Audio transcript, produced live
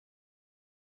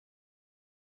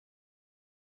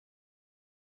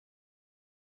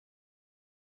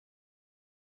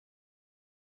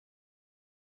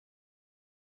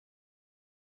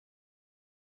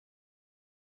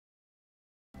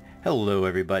Hello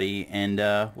everybody, and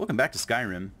welcome back to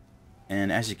Skyrim.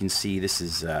 And as you can see, this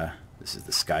is the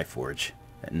Skyforge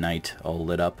at night, all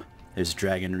lit up. There's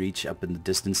Dragon Reach up in the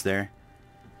distance there.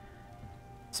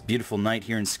 It's a beautiful night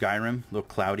here in Skyrim, a little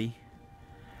cloudy.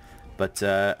 But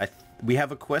we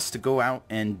have a quest to go out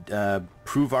and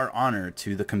prove our honor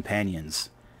to the companions.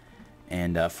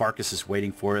 And Farkas is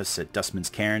waiting for us at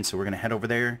Dustman's Cairn, so we're going to head over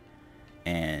there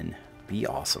and be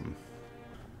awesome.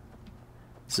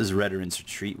 This is Redoran's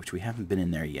Retreat, which we haven't been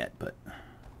in there yet, but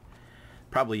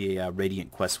probably a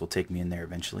Radiant quest will take me in there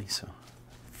eventually, so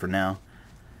for now,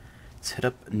 let's head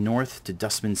up north to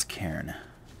Dustman's Cairn.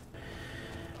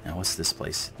 Now, what's this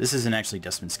place? This isn't actually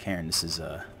Dustman's Cairn, this is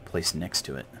a place next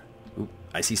to it. Oop,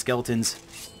 I see skeletons.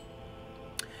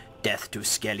 Death to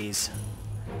skellies.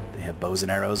 They have bows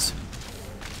and arrows.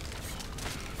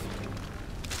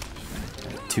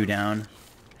 2 down.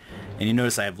 And you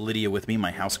notice I have Lydia with me,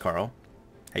 my housecarl.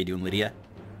 How you doing, Lydia?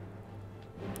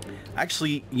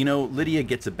 Actually, you know, Lydia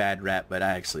gets a bad rap, but I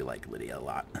actually like Lydia a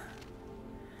lot.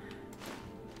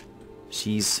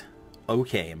 She's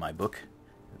okay in my book.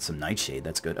 Some nightshade,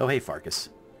 that's good. Oh, hey, Farkas.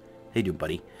 How you doing,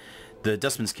 buddy? The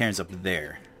Dustman's Cairn's up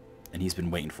there, and he's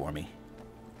been waiting for me.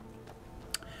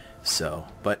 So,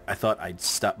 but I thought I'd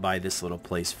stop by this little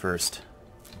place first.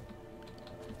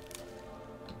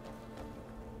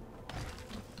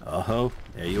 Oh,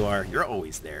 there you are. You're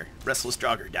always there. Restless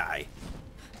Draugr, die.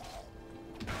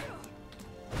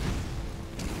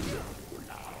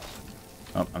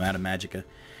 Oh, I'm out of magicka.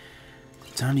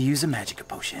 Time to use a magicka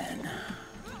potion.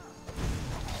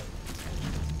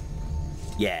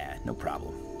 Yeah, no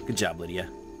problem. Good job, Lydia.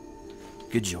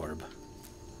 Good job.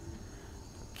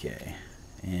 Okay.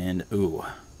 And, ooh.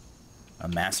 A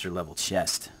master level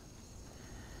chest.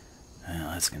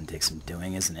 Well, that's going to take some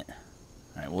doing, isn't it?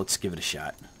 Alright, well, let's give it a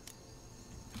shot.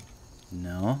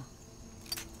 No.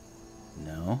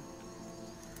 No.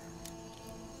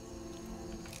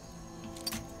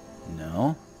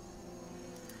 No.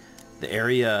 The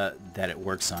area that it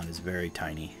works on is very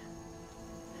tiny.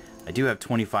 I do have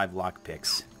 25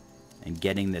 lockpicks, and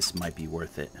getting this might be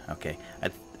worth it. Okay,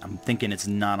 I'm thinking it's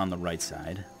not on the right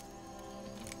side.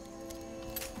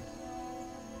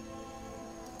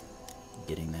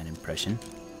 Getting that impression.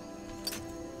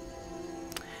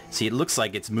 See, it looks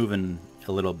like it's moving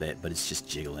a little bit, but it's just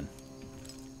jiggling.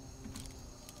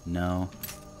 No.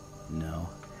 No.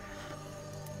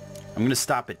 I'm going to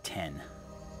stop at 10,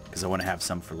 because I want to have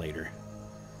some for later.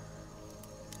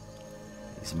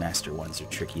 These master ones are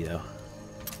tricky, though.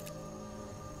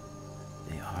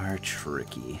 They are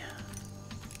tricky.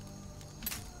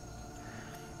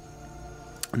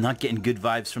 I'm not getting good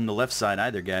vibes from the left side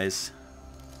either, guys.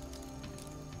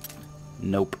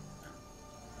 Nope.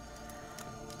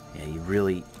 Yeah, you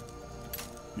really...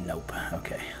 Nope.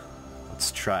 Okay.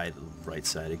 Let's try the right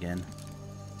side again.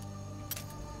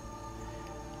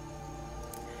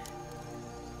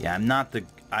 Yeah, I'm not the...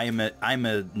 I'm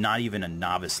not even a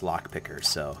novice lockpicker,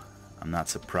 so I'm not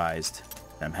surprised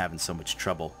that I'm having so much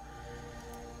trouble.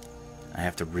 I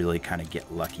have to really kind of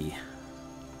get lucky.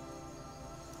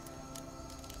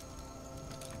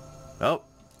 Oh!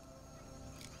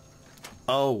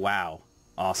 Oh, wow.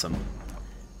 Awesome.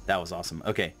 That was awesome.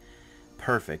 Okay.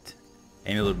 Perfect.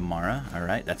 Amulet of Mara.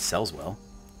 Alright, that sells well.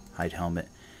 Hide helmet.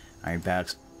 Iron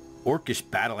Battle. Orcish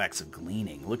Battle Axe of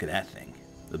Gleaning. Look at that thing.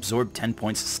 Absorb 10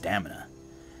 points of stamina.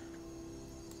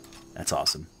 That's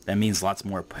awesome. That means lots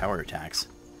more power attacks.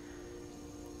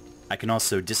 I can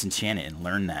also disenchant it and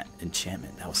learn that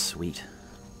enchantment. That was sweet.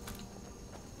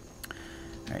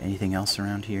 Alright, anything else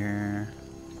around here?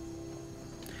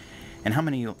 And how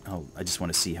many... Oh, I just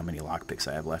want to see how many lockpicks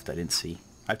I have left. I didn't see.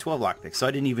 I have 12 lockpicks, so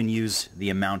I didn't even use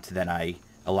the amount that I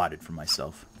allotted for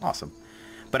myself. Awesome.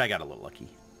 But I got a little lucky.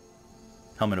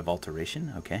 Helmet of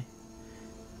Alteration, okay.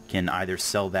 Can either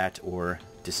sell that or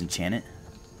disenchant it.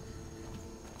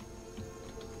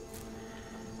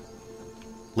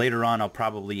 Later on, I'll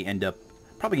probably end up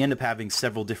having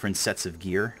several different sets of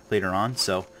gear later on.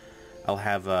 So I'll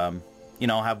have, you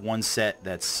know, I'll have one set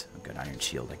that's... I've got Iron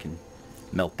Shield. I can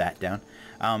melt that down.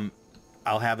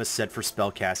 I'll have a set for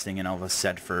spellcasting, and I'll have a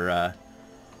set for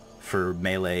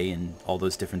melee and all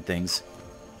those different things.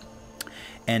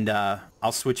 And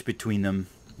I'll switch between them,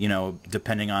 you know,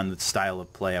 depending on the style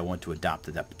of play I want to adopt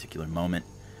at that particular moment.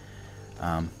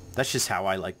 That's just how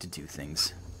I like to do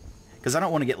things. Because I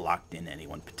don't want to get locked in any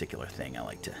one particular thing. I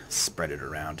like to spread it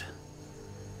around.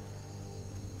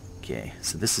 Okay,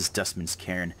 so this is Dustman's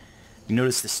Cairn. You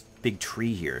notice this big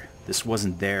tree here. This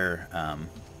wasn't there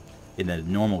in the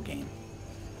normal game.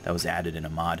 That was added in a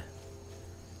mod.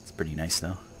 It's pretty nice,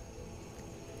 though.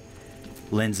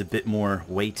 Lends a bit more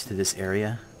weight to this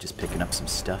area. just picking up some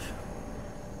stuff.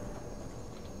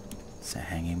 Is that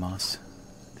hanging moss?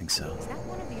 I think so. Is that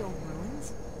one of the old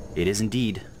ruins? It is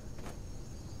indeed.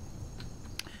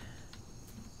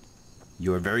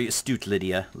 You are very astute,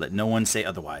 Lydia. Let no one say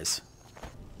otherwise.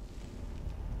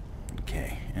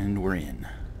 Okay, and we're in.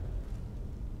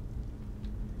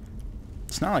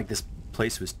 It's not like this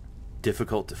place was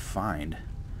difficult to find.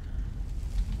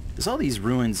 There's all these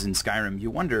ruins in Skyrim.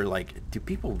 You wonder, like, do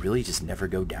people really just never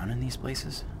go down in these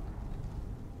places?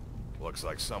 Looks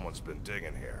like someone's been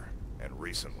digging here, and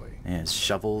recently. Yeah, it's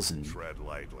shovels and Tread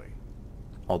lightly.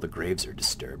 all the graves are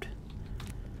disturbed.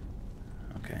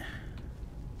 Okay.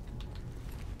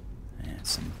 And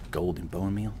some gold and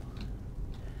bone meal.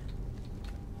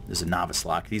 There's a novice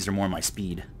lock. These are more my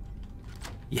speed.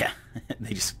 Yeah,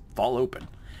 they just fall open.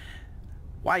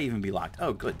 Why even be locked?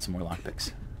 Oh, good. Some more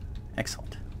lockpicks.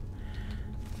 Excellent.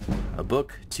 A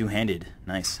book, two-handed.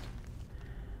 Nice.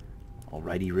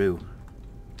 Alrighty-roo.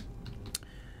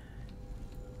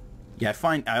 Yeah,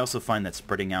 I also find that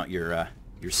spreading out your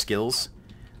skills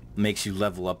makes you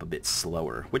level up a bit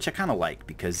slower, which I kind of like,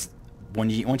 because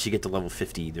once you get to level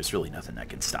 50, there's really nothing that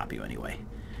can stop you anyway.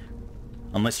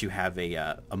 Unless you have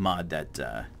a mod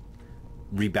that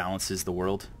rebalances the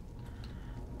world.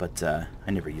 But I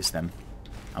never use them.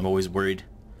 I'm always worried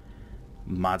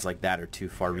mods like that are too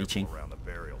far-reaching. Around the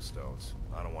burial stones.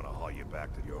 I don't want to haul you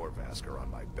back to your Vasker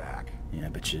on my back. Yeah, I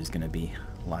bet you there's gonna be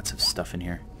lots of stuff in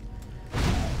here.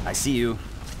 I see you.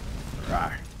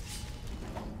 Rawr.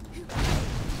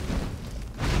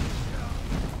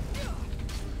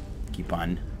 Keep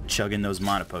on chugging those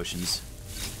mana potions.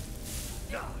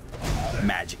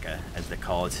 Magica, as they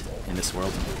call it in this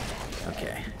world.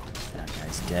 Okay, that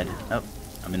guy's dead. Oh,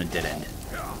 I'm in a dead end.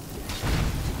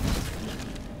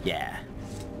 Yeah.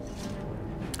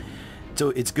 So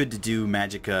it's good to do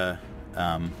Magica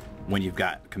when you've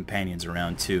got companions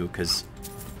around too, because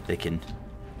they can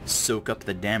soak up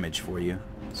the damage for you,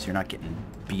 so you're not getting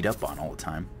beat up on all the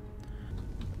time.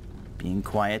 Being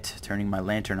quiet, turning my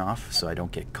lantern off so I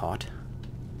don't get caught.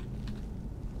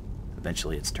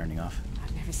 Eventually it's turning off.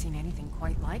 I've never seen anything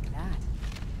quite like that.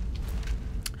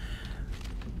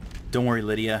 Don't worry,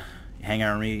 Lydia. Hang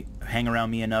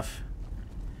around me enough,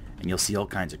 and you'll see all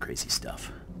kinds of crazy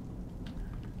stuff.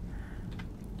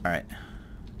 Alright.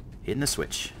 Hitting the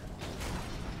switch.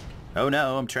 Oh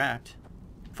no, I'm trapped.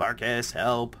 Farkas,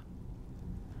 help.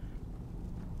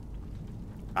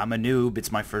 I'm a noob,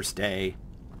 it's my first day.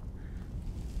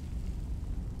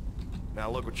 Now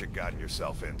look what you've gotten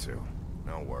yourself into.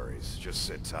 No worries, just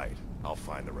sit tight. I'll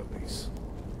find the release.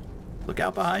 Look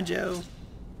out behind you.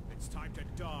 It's time to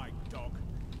die, dog.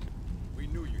 We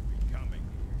knew you'd be coming.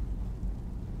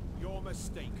 Your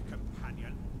mistake,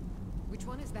 companion. Which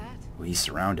one is that? Well, he's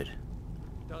surrounded.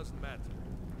 Doesn't matter.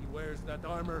 He wears that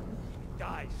armor, he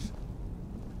dies.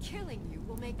 Killing you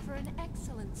will make for an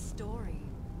excellent story.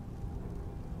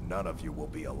 None of you will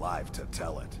be alive to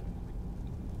tell it.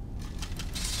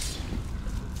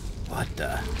 What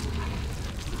the?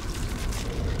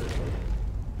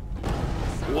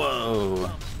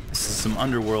 Whoa! This is some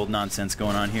underworld nonsense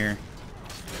going on here.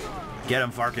 Get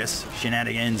him, Farkas.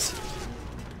 Shenanigans.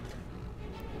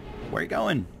 Where are you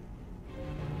going?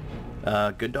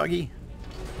 Good doggy?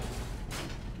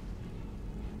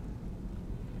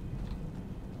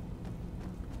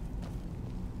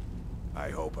 I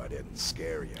hope I didn't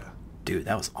scare you. Dude,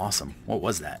 that was awesome. What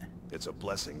was that? It's a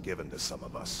blessing given to some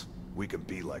of us. We can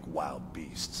be like wild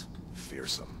beasts.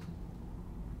 Fearsome.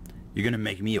 You're gonna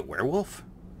make me a werewolf?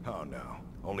 Oh no.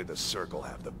 Only the Circle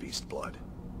have the beast blood.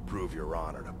 Prove your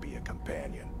honor to be a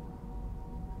companion.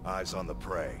 Eyes on the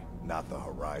prey, not the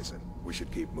horizon. We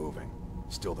should keep moving.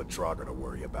 Still the Trogger to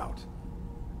worry about.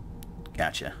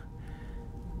 Gotcha.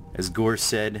 As Gore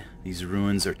said, these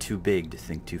ruins are too big to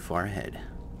think too far ahead.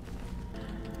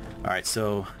 Alright,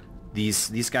 so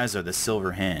these guys are the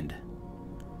Silver Hand.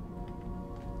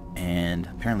 And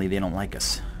apparently they don't like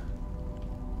us.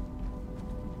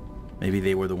 Maybe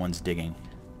they were the ones digging.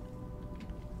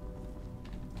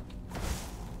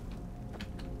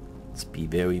 Let's be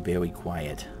very, very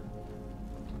quiet.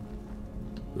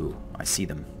 Ooh, I see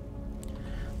them.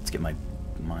 Let's get my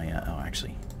oh,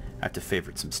 actually, I have to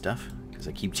favorite some stuff because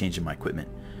I keep changing my equipment.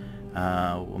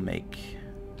 We'll make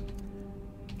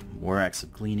War Axe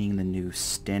of Gleaning the new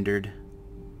standard.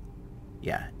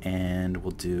 Yeah, and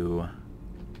we'll do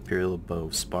Imperial Bow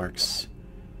Sparks.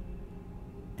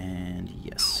 And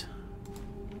yes.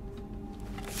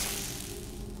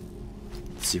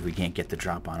 Let's see if we can't get the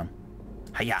drop on him.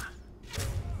 Hiya!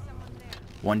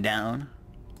 One down.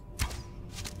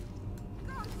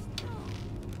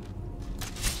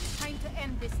 Time to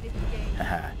end this little game.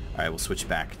 Haha. Alright, we'll switch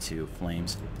back to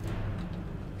flames.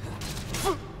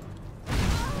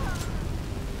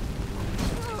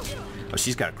 Oh,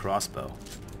 she's got a crossbow.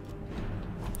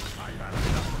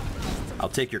 I'll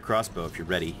take your crossbow if you're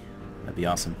ready. That'd be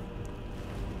awesome.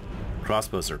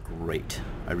 Crossbows are great.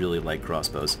 I really like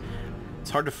crossbows.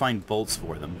 It's hard to find bolts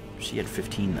for them. She had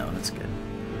 15 though, that's good.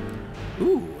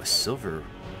 Ooh, a silver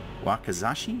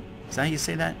wakizashi? Is that how you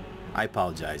say that? I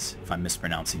apologize if I'm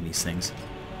mispronouncing these things.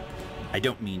 I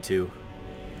don't mean to.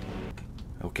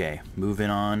 Okay, moving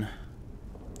on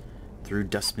through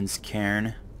Dustman's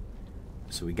Cairn.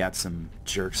 So we got some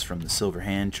jerks from the Silver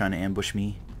Hand trying to ambush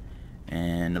me.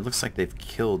 And it looks like they've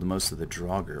killed most of the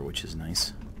Draugr, which is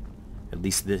nice. At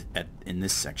least in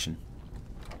this section.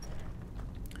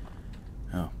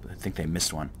 Oh, I think they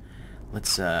missed one.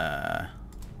 Let's go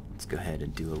ahead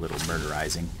and do a little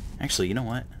murderizing. Actually, you know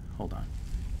what? Hold on.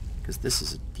 Because this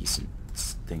is a decent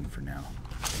thing for now.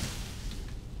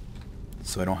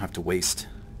 So I don't have to waste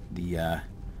the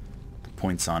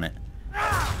points on it.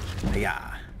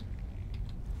 Yeah.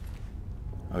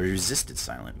 Oh, it resisted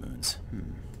silent moons.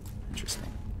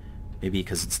 Interesting. Maybe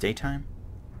because it's daytime?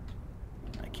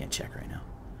 I can't check right now.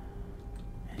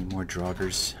 Any more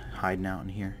Draugrs hiding out in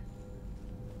here?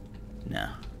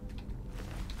 No.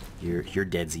 You're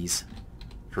deadsies.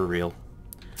 For real.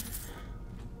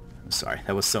 I'm sorry,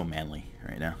 that was so manly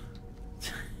right now.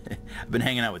 I've been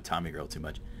hanging out with Tommy Girl too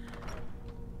much.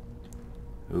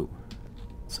 Ooh.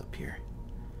 What's up here?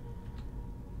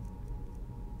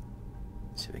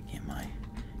 See if I can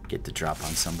get the drop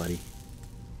on somebody.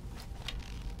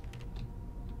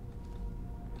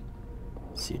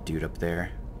 See a dude up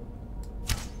there.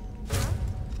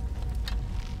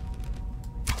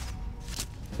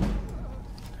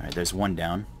 Alright, there's one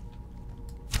down.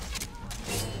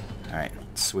 Alright,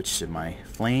 switch to my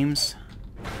flames.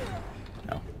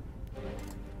 Oh.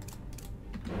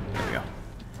 There we go.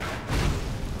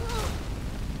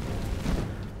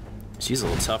 She's a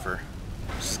little tougher.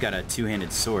 She's got a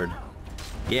two-handed sword.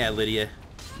 Yeah, Lydia,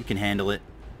 you can handle it.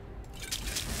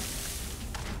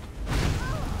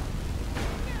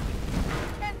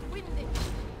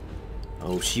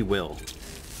 Oh, she will.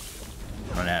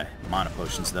 Run out of mana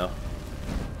potions, though.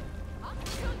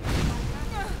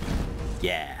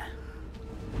 Yeah.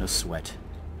 No sweat.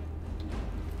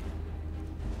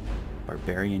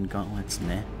 Barbarian gauntlets,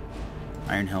 meh.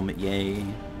 Iron helmet, yay.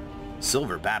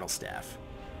 Silver battle staff.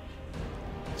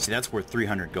 See, that's worth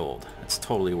 300 gold. That's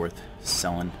totally worth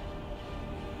selling.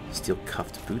 Steel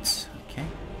cuffed boots, okay.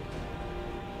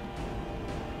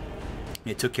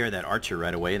 It took care of that archer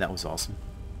right away. That was awesome.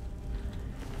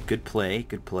 Good play,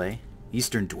 good play.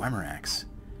 Eastern Dwemer axe.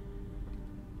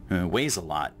 Weighs a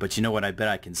lot, but you know what? I bet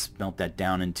I can smelt that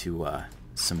down into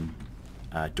some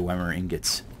Dwemer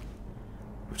ingots,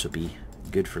 which will be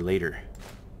good for later.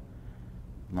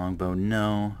 Longbow,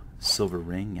 no. Silver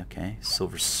ring, okay.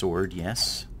 Silver sword,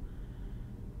 yes.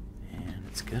 And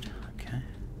it's good, okay.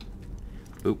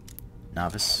 Oop,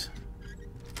 novice.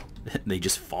 They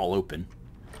just fall open.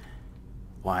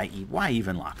 Why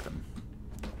even lock them?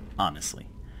 Honestly.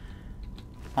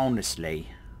 Honestly.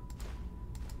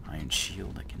 Iron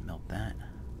shield, I can melt that.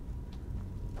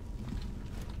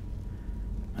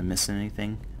 Am I missing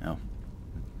anything? Oh.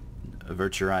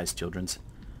 Avert your eyes, childrens.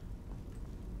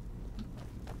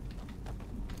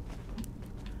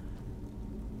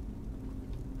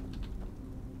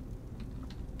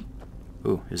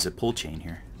 Ooh, there's a pull chain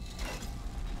here.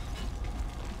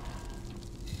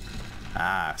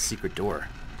 Ah, secret door.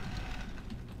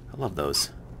 I love those.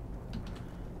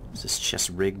 Is this chest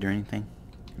rigged or anything?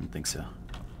 I don't think so.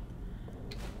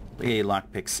 Hey,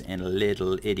 lockpicks and a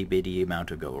little itty bitty amount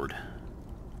of gold.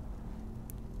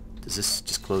 Does this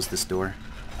just close this door?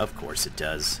 Of course it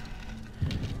does.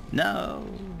 No!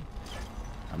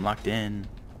 I'm locked in.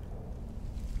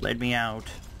 Let me out.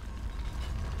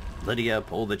 Lydia,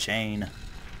 pull the chain.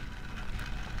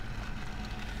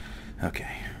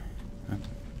 Okay.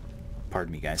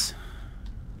 Pardon me, guys.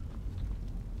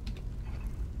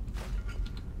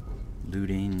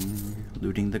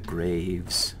 Looting the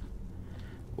graves.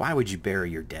 Why would you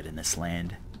bury your dead in this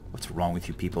land? What's wrong with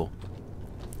you people?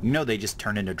 You know they just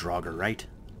turn into Draugr, right?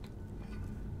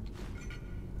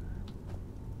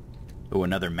 Oh,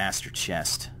 another master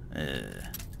chest.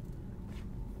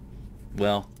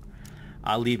 Well,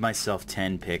 I'll leave myself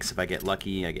 10 picks. If I get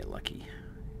lucky, I get lucky.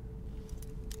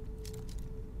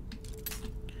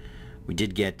 We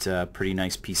did get a pretty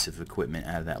nice piece of equipment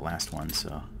out of that last one,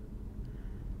 so...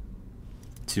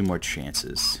 2 more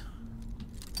chances.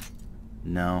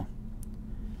 No.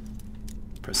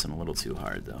 Pressing a little too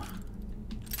hard, though.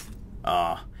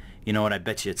 Ah, you know what? I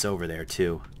bet you it's over there,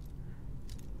 too.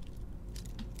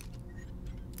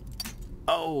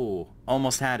 Oh,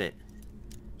 almost had it.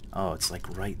 Oh, it's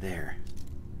like right there.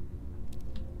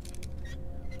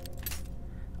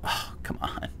 Oh, come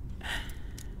on.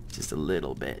 Just a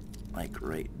little bit. Like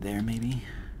right there, maybe?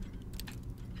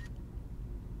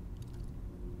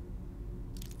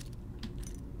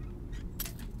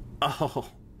 Oh,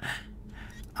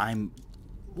 I'm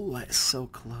so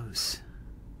close.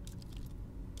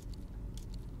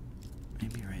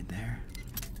 Maybe right there?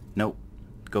 Nope.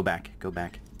 Go back, go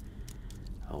back.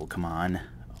 Oh, come on.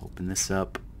 Open this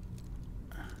up.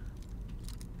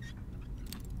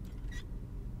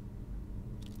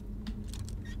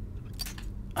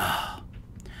 Oh,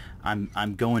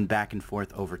 I'm going back and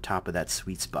forth over top of that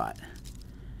sweet spot.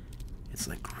 It's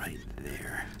like right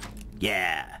there.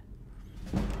 Yeah!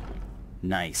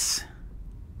 Nice.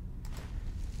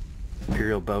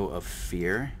 Imperial Bow of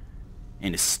Fear.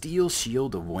 And a Steel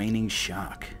Shield of Waning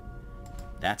Shock.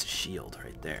 That's a shield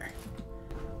right there.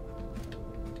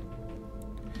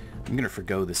 I'm gonna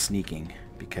forgo the sneaking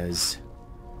because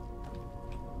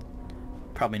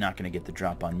probably not gonna get the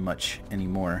drop on much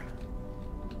anymore.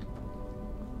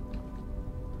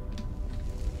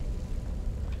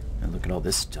 And look at all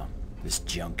this stuff, this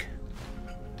junk.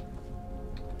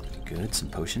 Good, some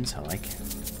potions, I like.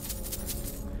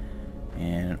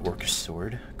 And an Orcish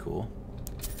sword, cool.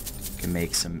 Can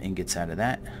make some ingots out of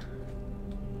that.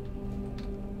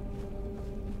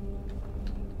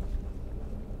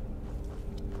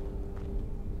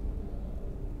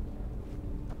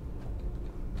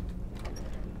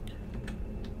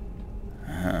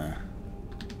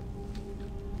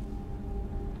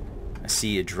 I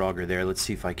see a Draugr there. Let's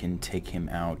see if I can take him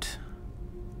out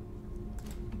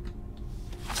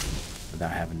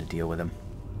without having to deal with him.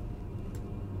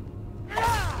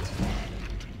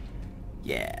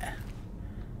 Yeah.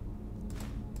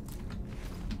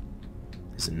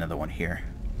 There's another one here.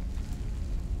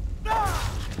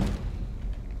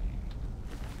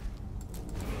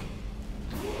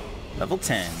 Level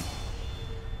 10.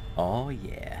 Oh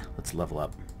yeah. Let's level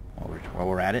up while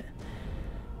we're at it.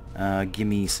 Give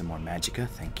me some more magicka,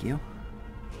 thank you.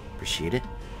 Appreciate it.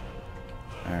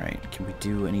 Alright, can we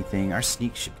do anything? Our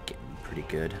sneak should be getting pretty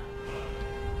good.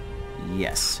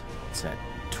 Yes, it's at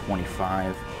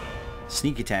 25.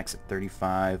 Sneak attack's at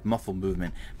 35. Muffled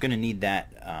movement. I'm gonna need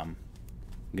that. I'm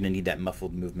gonna need that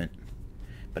muffled movement,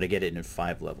 but I get it in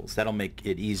 5 levels. That'll make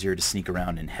it easier to sneak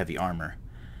around in heavy armor.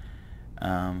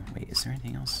 Wait, is there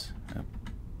anything else? Oh.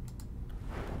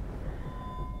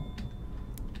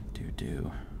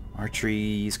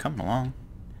 Archery's coming along.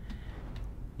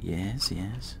 Yes,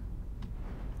 yes.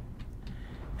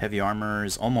 Heavy armor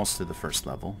is almost to the 1st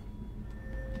level.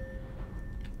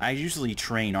 I usually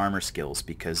train armor skills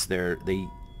because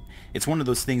it's one of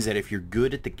those things that if you're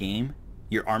good at the game,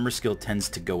 your armor skill tends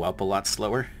to go up a lot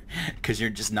slower because you're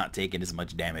just not taking as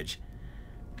much damage.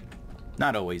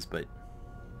 Not always, but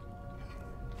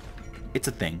it's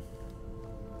a thing.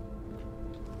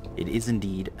 It is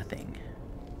indeed a thing.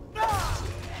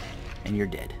 And you're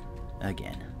dead.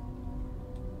 Again.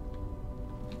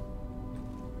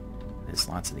 There's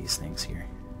lots of these things here.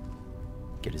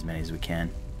 Get as many as we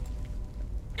can.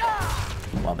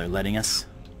 While they're letting us.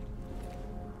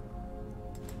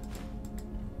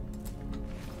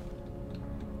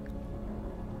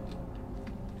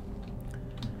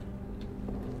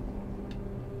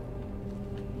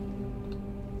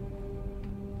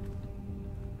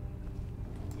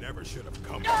 Never should have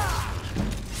come.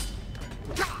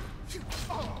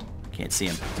 Can't see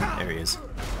him. There he is.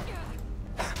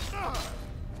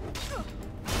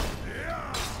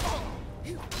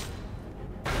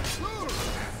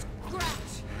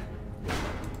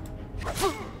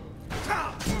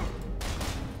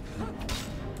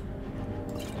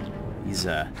 He's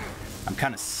I'm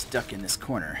kind of stuck in this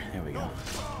corner. There we go.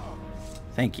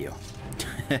 Thank you.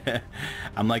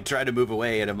 I'm like trying to move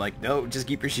away and I'm like, no, just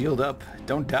keep your shield up.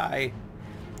 Don't die.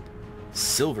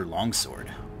 Silver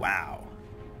longsword. Wow.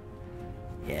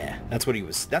 Yeah, that's what he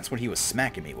was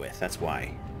smacking me with. That's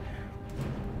why.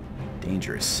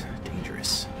 Dangerous,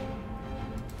 dangerous.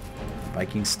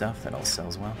 Viking stuff, that all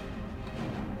sells well.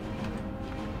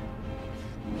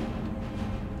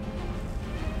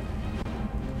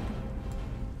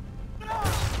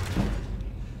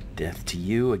 Death to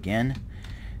you again.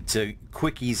 It's a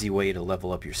quick, easy way to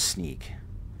level up your sneak.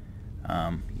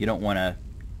 You don't want to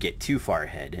get too far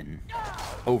ahead and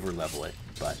over-level it,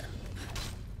 but...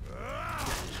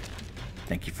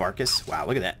 Thank you, Farkas. Wow,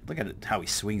 look at that. Look at how he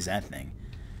swings that thing.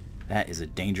 That is a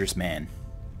dangerous man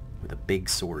with a big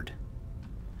sword.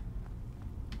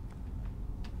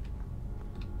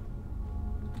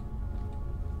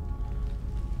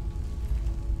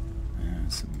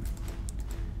 Some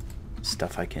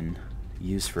stuff I can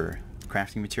use for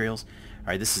crafting materials.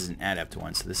 Alright, this is an adept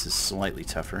one, so this is slightly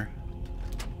tougher.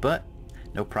 But,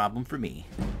 no problem for me.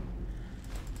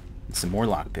 And some more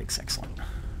lockpicks, excellent.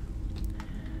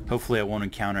 Hopefully I won't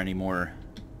encounter any more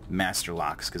master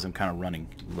locks, because I'm kind of running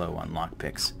low on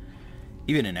lockpicks.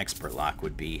 Even an expert lock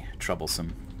would be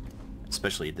troublesome,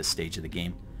 especially at this stage of the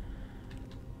game.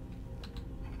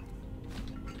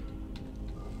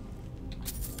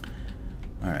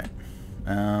 Alright.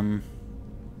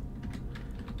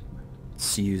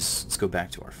 Let's go back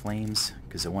to our flames,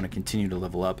 because I want to continue to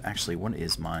level up. Actually, what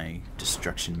is my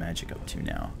destruction magic up to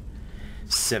now?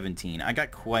 17. I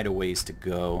got quite a ways to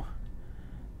go.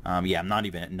 Yeah, I'm not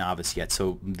even at novice yet,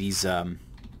 so these, I'm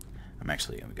going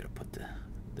to put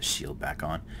the shield back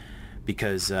on,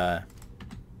 because,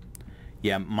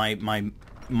 yeah,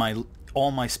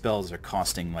 all my spells are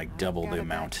costing, like, double the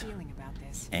amount.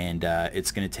 And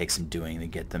it's going to take some doing to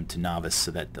get them to novice,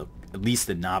 so that at least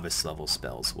the novice level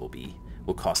spells will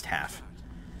cost half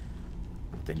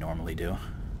what they normally do.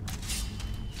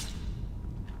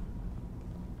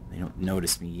 They don't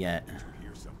notice me yet.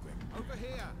 Hear something. Over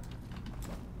here.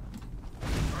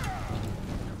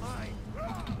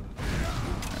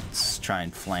 Let's try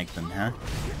and flank them, huh?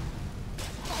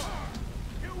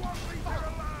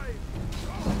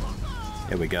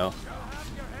 There we go.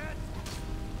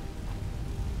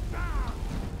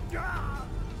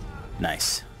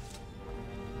 Nice.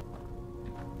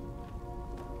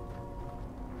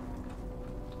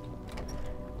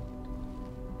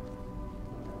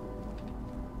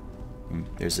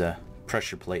 There's a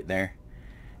pressure plate there,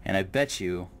 and I bet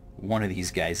you one of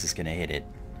these guys is gonna hit it.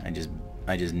 I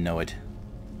just know it.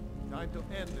 Time to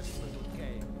end this little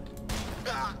game.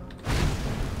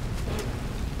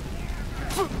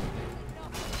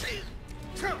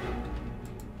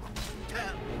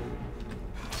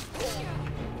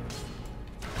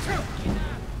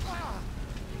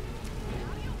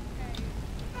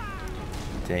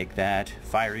 Take that,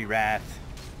 fiery wrath.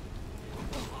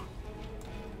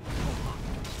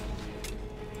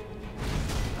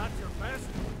 That's your best,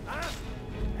 huh?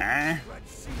 Huh?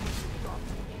 Let's see what you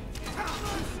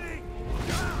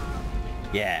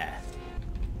got. Yeah.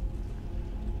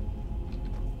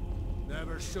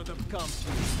 Never should have come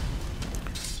to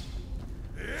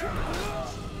you.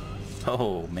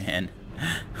 Oh man.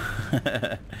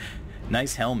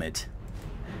 Nice helmet.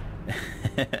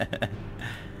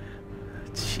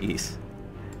 Jeez.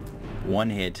 One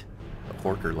hit, a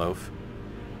Horker loaf.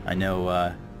 I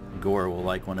know Gore will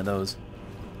like one of those.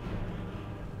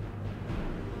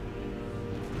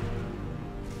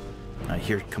 I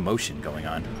hear commotion going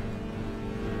on.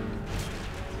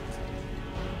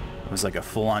 It was like a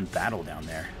full-on battle down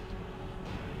there.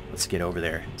 Let's get over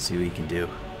there, see what we can do.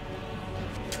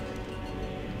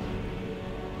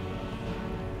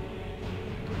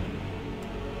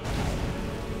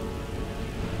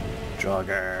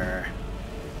 Draugr.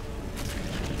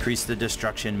 Increase the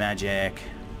destruction magic.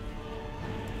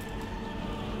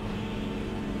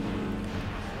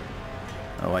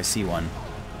 Oh, I see one.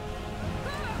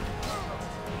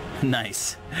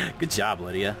 Nice. Good job,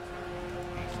 Lydia.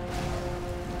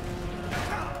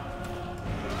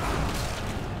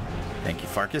 Thank you,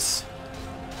 Farkas.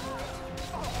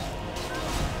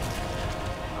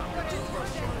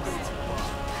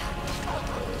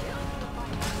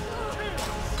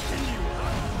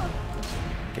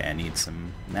 Okay, I need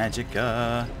some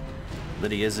magicka.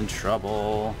 Lydia's in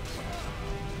trouble.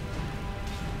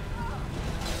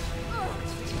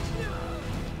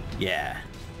 Yeah.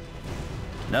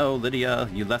 No, Lydia,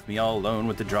 you left me all alone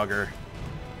with the Draugr.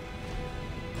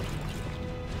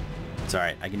 It's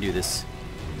alright, I can do this.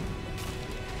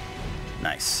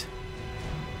 Nice.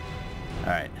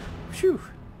 Alright. Phew.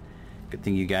 Good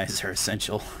thing you guys are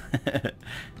essential.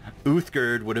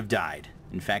 Uthgerd would have died.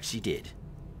 In fact, she did.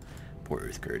 Poor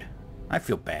Uthgerd. I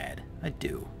feel bad. I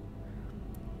do.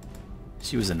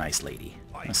 She was a nice lady.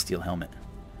 A steel helmet.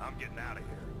 I'm getting out of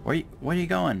here. Where are you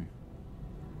going?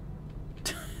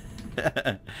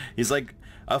 He's like,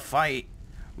 a fight.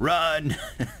 Run!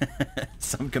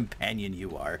 Some companion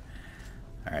you are.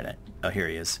 Alright, oh, here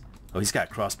he is. Oh, he's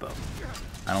got a crossbow.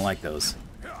 I don't like those.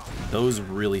 Those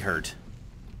really hurt.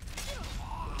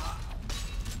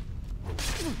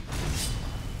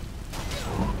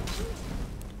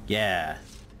 Yeah.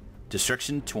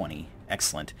 Destruction 20.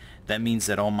 Excellent. That means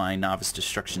that all my novice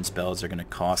destruction spells are going to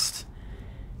cost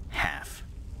half.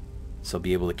 So I'll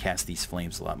be able to cast these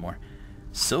flames a lot more.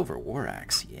 Silver War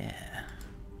Axe, yeah.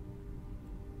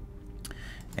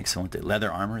 Excellent. Leather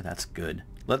armor, that's good.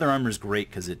 Leather armor is great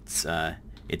because it's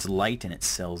light and it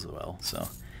sells well, so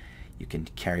you can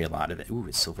carry a lot of it. Ooh,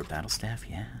 a silver battle staff,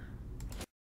 yeah.